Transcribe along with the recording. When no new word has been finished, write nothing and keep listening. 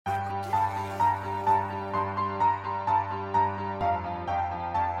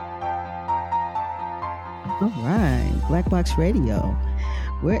All right, Black Box Radio.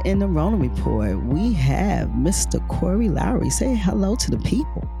 We're in the Rona Report. We have Mr. Corey Lowry. Say hello to the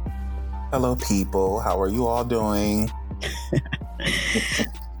people. Hello, people. How are you all doing?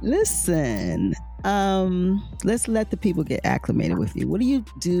 Listen, let's let the people get acclimated with you. What do you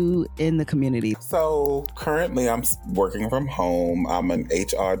do in the community? So currently I'm working from home. I'm an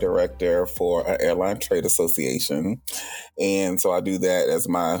HR director for an airline trade association. And so I do that as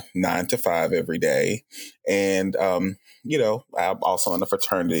my 9 to 5 every day. And, I'm also in a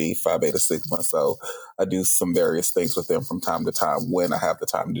fraternity, Phi Beta Sigma. So I do some various things with them from time to time when I have the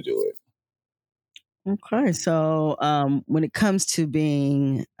time to do it. Okay, so when it comes to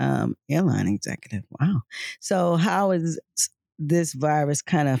being airline executive, wow. So how is this virus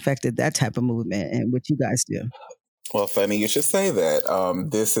kind of affected that type of movement and what you guys do? Well, funny you should say that.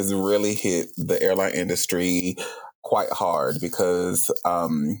 This has really hit the airline industry quite hard because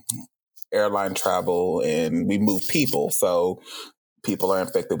airline travel and we move people. So people are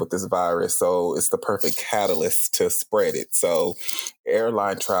infected with this virus. So it's the perfect catalyst to spread it. So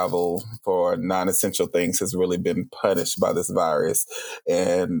airline travel for non-essential things has really been punished by this virus.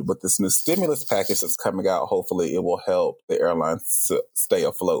 And with this new stimulus package that's coming out, hopefully it will help the airlines stay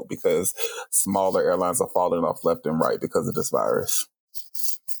afloat because smaller airlines are falling off left and right because of this virus.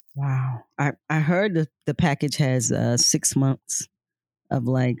 Wow. I heard the package has 6 months of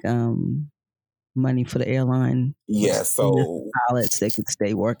money for the airline. Yeah, so pilots, they could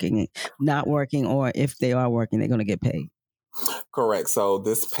stay working, not working, or if they are working, they're going to get paid. Correct. So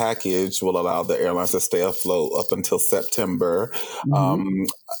this package will allow the airlines to stay afloat up until September. Mm-hmm.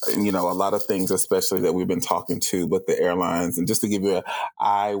 A lot of things, especially that we've been talking to with the airlines. And just to give you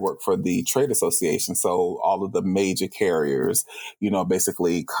I work for the trade association. So all of the major carriers,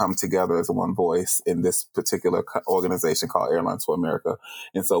 basically come together as one voice in this particular organization called Airlines for America.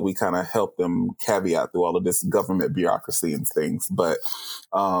 And so we kind of help them caveat through all of this government bureaucracy and things. But,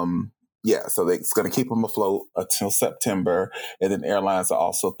 so it's going to keep them afloat until September. And then airlines are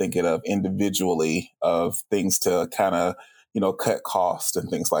also thinking of individually of things to kind of, cut costs and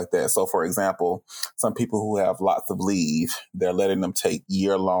things like that. So, for example, some people who have lots of leave, they're letting them take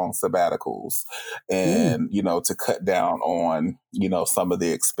year-long sabbaticals and, to cut down on, some of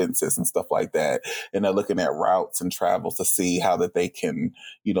the expenses and stuff like that. And they're looking at routes and travels to see how that they can,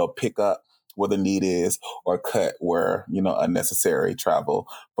 pick up where the need is or cut where, unnecessary travel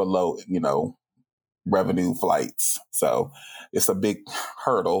for low, revenue flights. So it's a big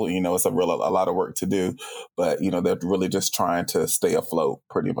hurdle, it's a lot of work to do, but, they're really just trying to stay afloat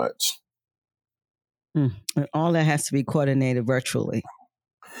pretty much. And all that has to be coordinated virtually.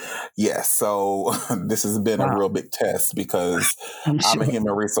 Yes. So this has been a real big test because I'm a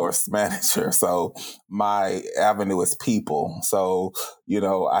human resource manager. So my avenue is people. So,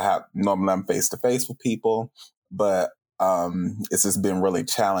 normally I'm face to face with people, but it's just been really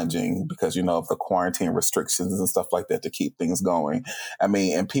challenging because, of the quarantine restrictions and stuff like that to keep things going. I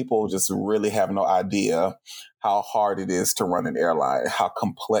mean, and people just really have no idea how hard it is to run an airline, how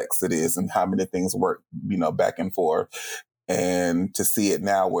complex it is and how many things work, back and forth. And to see it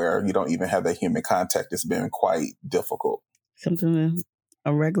now where you don't even have that human contact has been quite difficult. Something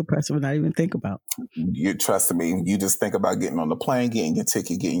a regular person would not even think about. You trust me, you just think about getting on the plane, getting your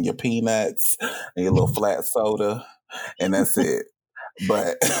ticket, getting your peanuts and your little flat soda, and that's it.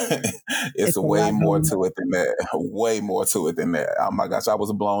 But it's way more to it than that. Way more to it than that. Oh my gosh, I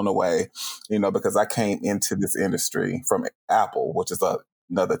was blown away, because I came into this industry from Apple, which is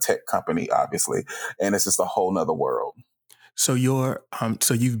another tech company, obviously, and it's just a whole nother world. So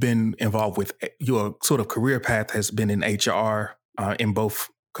so you've been involved with your sort of career path has been in HR in both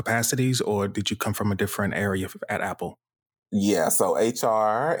capacities, or did you come from a different area at Apple? Yeah, so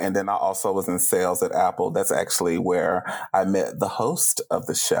HR, and then I also was in sales at Apple. That's actually where I met the host of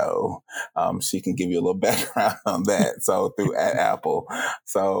the show. She can give you a little background on that. So through at Apple.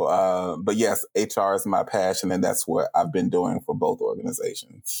 So, but yes, HR is my passion, and that's what I've been doing for both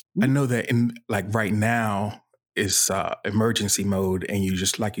organizations. I know that in right now is emergency mode, and you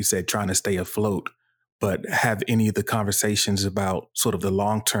just, like you said, trying to stay afloat. But have any of the conversations about sort of the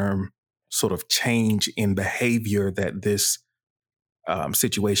long-term sort of change in behavior that this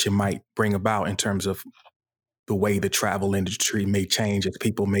situation might bring about in terms of the way the travel industry may change as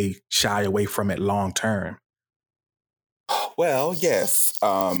people may shy away from it long term? Well, yes,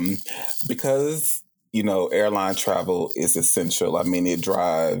 because airline travel is essential. I mean, it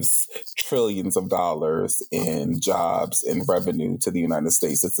drives trillions of dollars in jobs and revenue to the United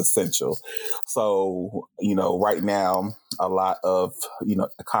States. It's essential. So, right now, a lot of,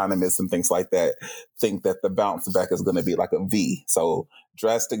 economists and things like that think that the bounce back is going to be like a V. So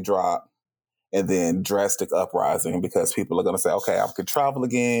drastic drop and then drastic uprising because people are going to say, okay, I can travel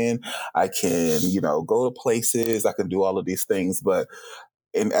again. I can, go to places. I can do all of these things. But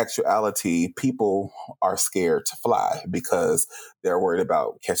in actuality, people are scared to fly because they're worried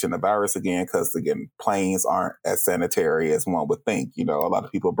about catching the virus again. Because again, planes aren't as sanitary as one would think. A lot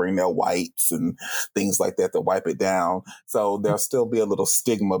of people bring their wipes and things like that to wipe it down. So there'll still be a little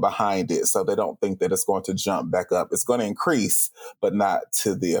stigma behind it. So they don't think that it's going to jump back up. It's going to increase, but not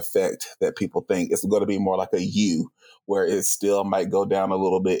to the effect that people think. It's going to be more like a U, where it still might go down a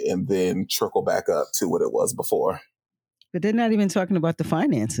little bit and then trickle back up to what it was before. But they're not even talking about the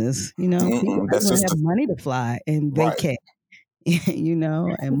finances. People That's don't just have money to fly and right. vacate,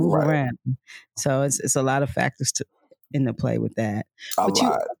 and move around. So it's a lot of factors into play with that. A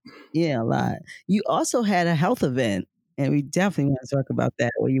lot. A lot. You also had a health event, and we definitely want to talk about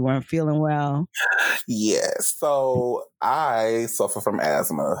that, where you weren't feeling well. Yes. So I suffer from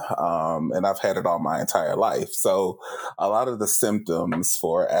asthma, and I've had it all my entire life. So a lot of the symptoms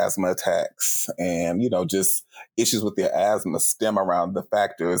for asthma attacks and, just issues with your asthma stem around the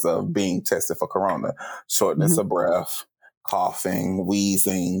factors of being tested for corona, shortness of breath, coughing,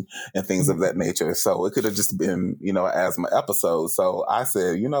 wheezing, and things of that nature. So it could have just been, an asthma episode. So I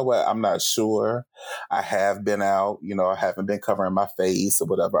said, you know what? I'm not sure. I have been out, I haven't been covering my face or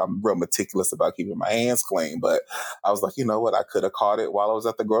whatever. I'm real meticulous about keeping my hands clean. But I was like, you know what? I could have caught it while I was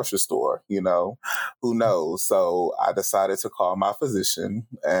at the grocery store, who knows? So I decided to call my physician,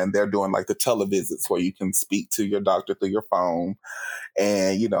 and they're doing like the televisits where you can speak to your doctor through your phone.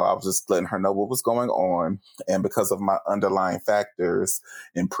 And, I was just letting her know what was going on. And because of my underlying factors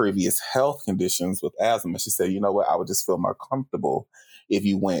and previous health conditions with asthma, she said, you know what, I would just feel more comfortable if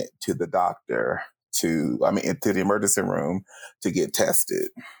you went to the doctor into the emergency room to get tested.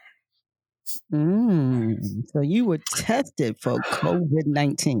 So you were tested for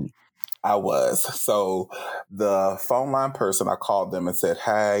COVID-19. I was. So the phone line person, I called them and said,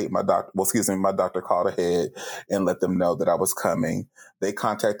 hey, my doctor called ahead and let them know that I was coming. They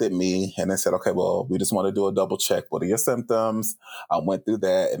contacted me and they said, okay, well, we just want to do a double check. What are your symptoms? I went through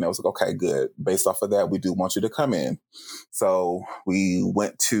that and I was like, okay, good. Based off of that, we do want you to come in. So we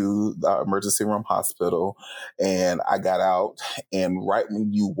went to the emergency room hospital and I got out. And right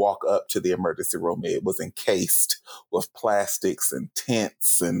when you walk up to the emergency room, it was encased with plastics and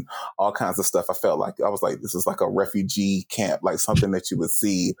tents and all kinds of stuff. I was like, this is like a refugee camp, like something that you would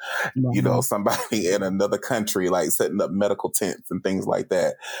see, somebody in another country, like setting up medical tents and things like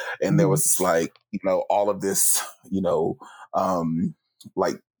that. And there was just like, all of this,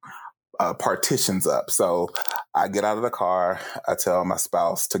 partitions up. So I get out of the car. I tell my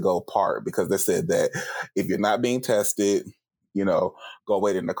spouse to go park because they said that if you're not being tested, go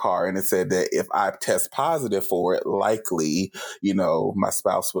wait in the car. And it said that if I test positive for it, likely, my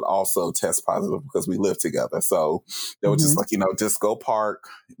spouse would also test positive because we live together. So they were just like, just go park.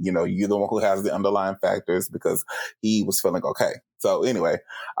 You're the one who has the underlying factors, because he was feeling okay. So anyway,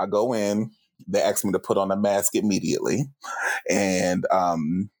 I go in. They asked me to put on a mask immediately. And,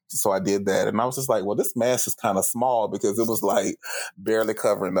 so I did that. And I was just like, well, this mask is kind of small because it was like barely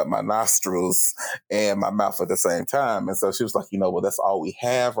covering up my nostrils and my mouth at the same time. And so she was like, well, that's all we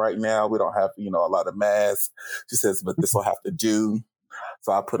have right now. We don't have, a lot of masks. She says, but this will have to do.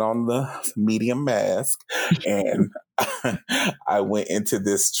 So I put on the medium mask and I went into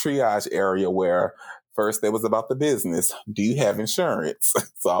this triage area where first it was about the business. Do you have insurance?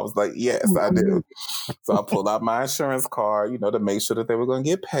 So I was like, yes, I do. So I pulled out my insurance card, to make sure that they were going to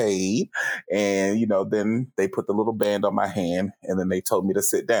get paid. And, then they put the little band on my hand and then they told me to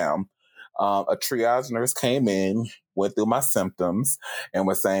sit down. A triage nurse came in, went through my symptoms, and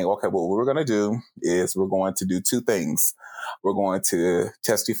was saying, okay, well, what we're going to do is we're going to do two things. We're going to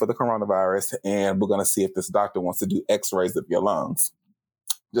test you for the coronavirus, and we're going to see if this doctor wants to do x-rays of your lungs,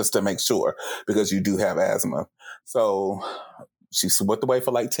 just to make sure, because you do have asthma. So she went away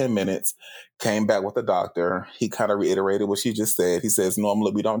for like 10 minutes, came back with the doctor. He kind of reiterated what she just said. He says,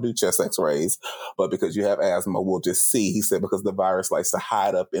 normally we don't do chest x-rays, but because you have asthma, we'll just see. He said, because the virus likes to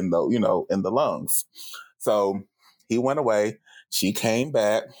hide up in the, in the lungs. So he went away. She came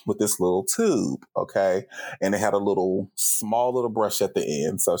back with this little tube, okay? And it had a small little brush at the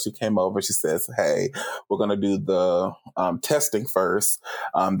end. So she came over. She says, hey, we're going to do the testing first.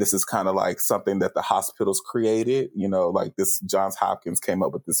 This is kind of like something that the hospitals created, like this Johns Hopkins came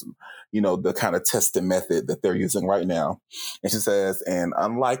up with this, the kind of testing method that they're using right now. And she says, and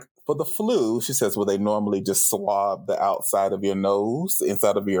unlike for the flu, she says, well, they normally just swab the outside of your nose,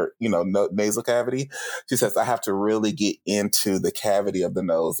 inside of your, nasal cavity. She says, I have to really get into the cavity of the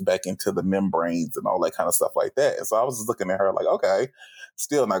nose, back into the membranes and all that kind of stuff like that. And so I was just looking at her like, okay,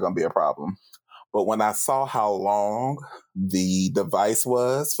 still not going to be a problem. But when I saw how long the device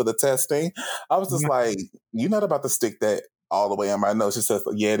was for the testing, I was just like, "You're not about to stick that all the way in my nose." She says,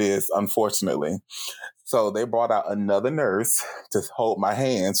 "Yeah, it is, unfortunately." So they brought out another nurse to hold my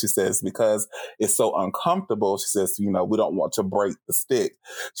hand. She says, because it's so uncomfortable, she says, we don't want to break the stick.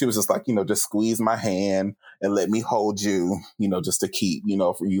 She was just like, just squeeze my hand and let me hold you, just to keep,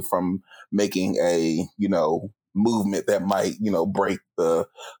 for you from making a, movement that might, break the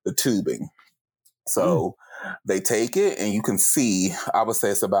tubing. So they take it and you can see, I would say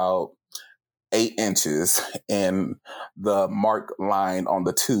it's about 8 inches, and the mark line on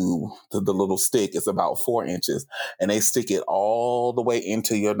the tube, the little stick, is about 4 inches, and they stick it all the way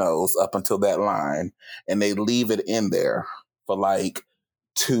into your nose up until that line, and they leave it in there for like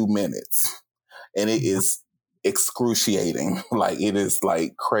 2 minutes, and it is excruciating. Like, it is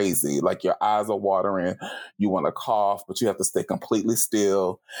like crazy. Like, your eyes are watering, you want to cough, but you have to stay completely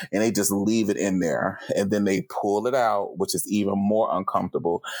still, and they just leave it in there, and then they pull it out, which is even more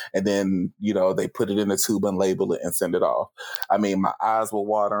uncomfortable, and then they put it in a tube and label it and send it off. I mean, my eyes were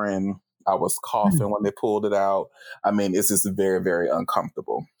watering, I was coughing when they pulled it out. I mean, it's just very, very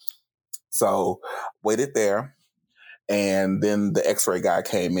uncomfortable. So waited there. And then the x-ray guy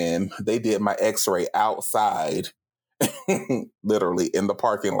came in. They did my x-ray outside, literally in the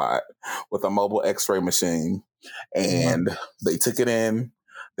parking lot with a mobile x-ray machine. And they took it in,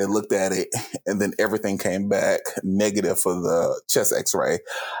 they looked at it, and then everything came back negative for the chest x-ray.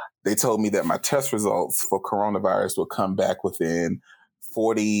 They told me that my test results for coronavirus would come back within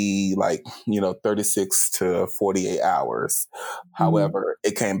 36 to 48 hours. However,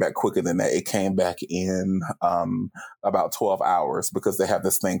 it came back quicker than that. It came back in about 12 hours, because they have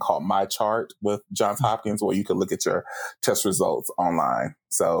this thing called My Chart with Johns Hopkins where you can look at your test results online.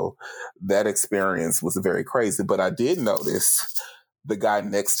 So that experience was very crazy. But I did notice the guy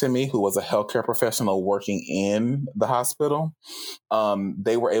next to me, who was a healthcare professional working in the hospital,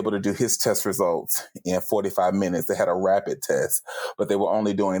 they were able to do his test results in 45 minutes. They had a rapid test, but they were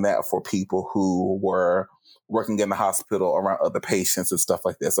only doing that for people who were working in the hospital around other patients and stuff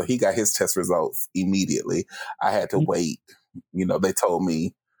like that. So he got his test results immediately. I had to wait. They told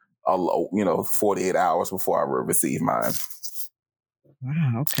me, 48 hours before I would receive mine.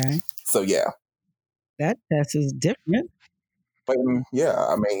 Wow. Okay. So yeah. That test is different. But yeah,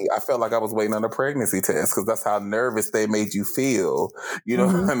 I mean, I felt like I was waiting on a pregnancy test, because that's how nervous they made you feel. You know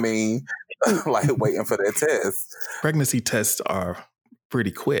what I mean? Like, waiting for that test. Pregnancy tests are pretty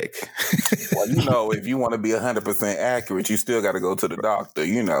quick. Well, if you want to be 100% accurate, you still got to go to the doctor,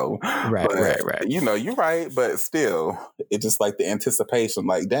 Right, but, right. You're right. But still, it's just like the anticipation,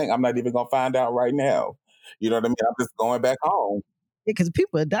 like, dang, I'm not even going to find out right now. You know what I mean? I'm just going back home. Because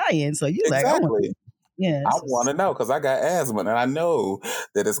people are dying. So you Exactly. Yeah, I want to know, because I got asthma, and I know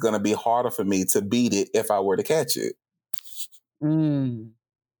that it's going to be harder for me to beat it if I were to catch it.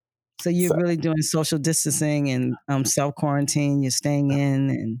 So you're really doing social distancing and self-quarantine. You're staying in.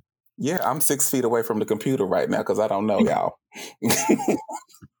 And yeah, I'm 6 feet away from the computer right now, because I don't know, y'all.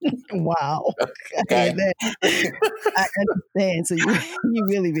 Wow. Okay. I understand. So you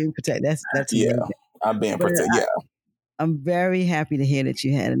really being protected. That's amazing. Yeah, I'm being protected. Yeah. I'm very happy to hear that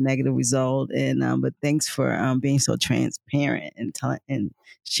you had a negative result, and but thanks for being so transparent and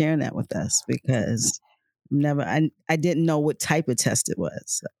sharing that with us, because I didn't know what type of test it was.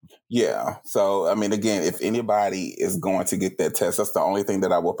 So. Yeah. So, I mean, again, if anybody is going to get that test, that's the only thing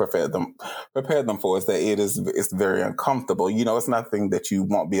that I will prepare them for, is that it's very uncomfortable. It's nothing that you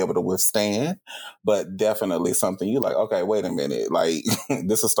won't be able to withstand, but definitely something you like, okay, wait a minute. Like,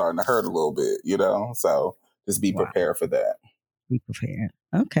 this is starting to hurt a little bit, so just be prepared for that. Be prepared.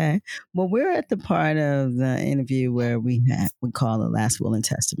 Okay. Well, we're at the part of the interview where we call the last will and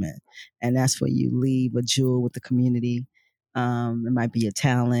testament, and that's where you leave a jewel with the community. It might be a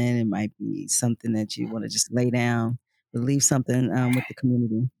talent, it might be something that you want to just lay down, but leave something with the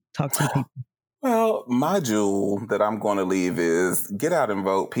community. Talk to the people. Well, my jewel that I'm going to leave is get out and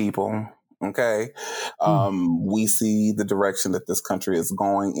vote, people. Okay. We see the direction that this country is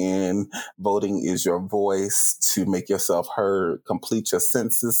going in. Voting is your voice to make yourself heard. Complete your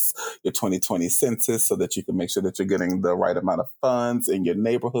census, your 2020 census, so that you can make sure that you're getting the right amount of funds in your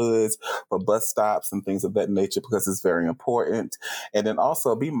neighborhoods for bus stops and things of that nature, because it's very important. And then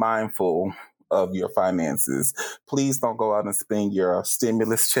also be mindful of your finances. Please don't go out and spend your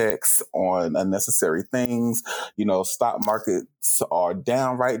stimulus checks on unnecessary things. Stock market are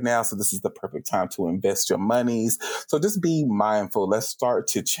down right now. So this is the perfect time to invest your monies. So just be mindful. Let's start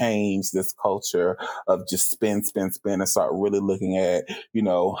to change this culture of just spend, and start really looking at,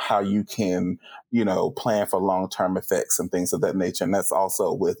 how you can, plan for long-term effects and things of that nature. And that's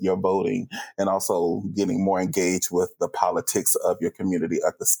also with your voting and also getting more engaged with the politics of your community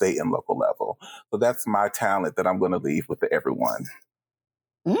at the state and local level. So that's my talent that I'm going to leave with everyone.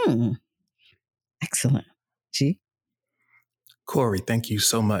 Excellent. G? Corey, thank you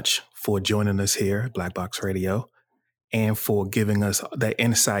so much for joining us here at Black Box Radio and for giving us that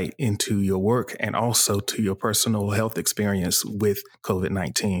insight into your work and also to your personal health experience with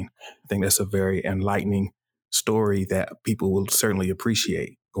COVID-19. I think that's a very enlightening story that people will certainly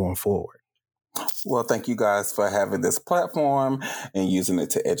appreciate going forward. Well, thank you guys for having this platform and using it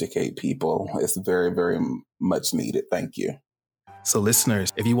to educate people. It's very, very much needed. Thank you. So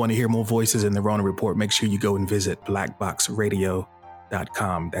listeners, if you want to hear more voices in the Rona Report, make sure you go and visit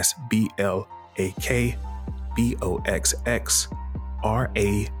blackboxradio.com. That's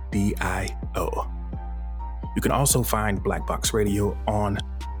BLAKBOXXRADIO. You can also find Black Box Radio on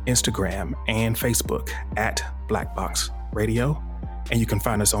Instagram and Facebook at Black Box Radio. And you can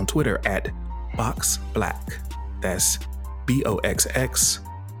find us on Twitter at Box Black. That's BOXXBLAK.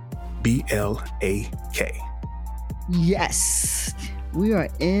 Yes, we are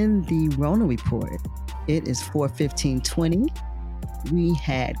in the Rona Report. It is 4/15/20. We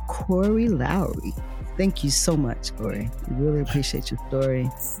had Corey Lowry. Thank you so much, Corey. We really appreciate your story,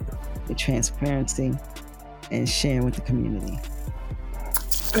 your transparency, and sharing with the community.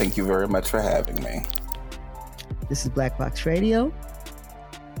 Thank you very much for having me. This is Black Box Radio.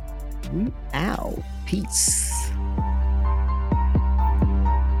 We out. Peace.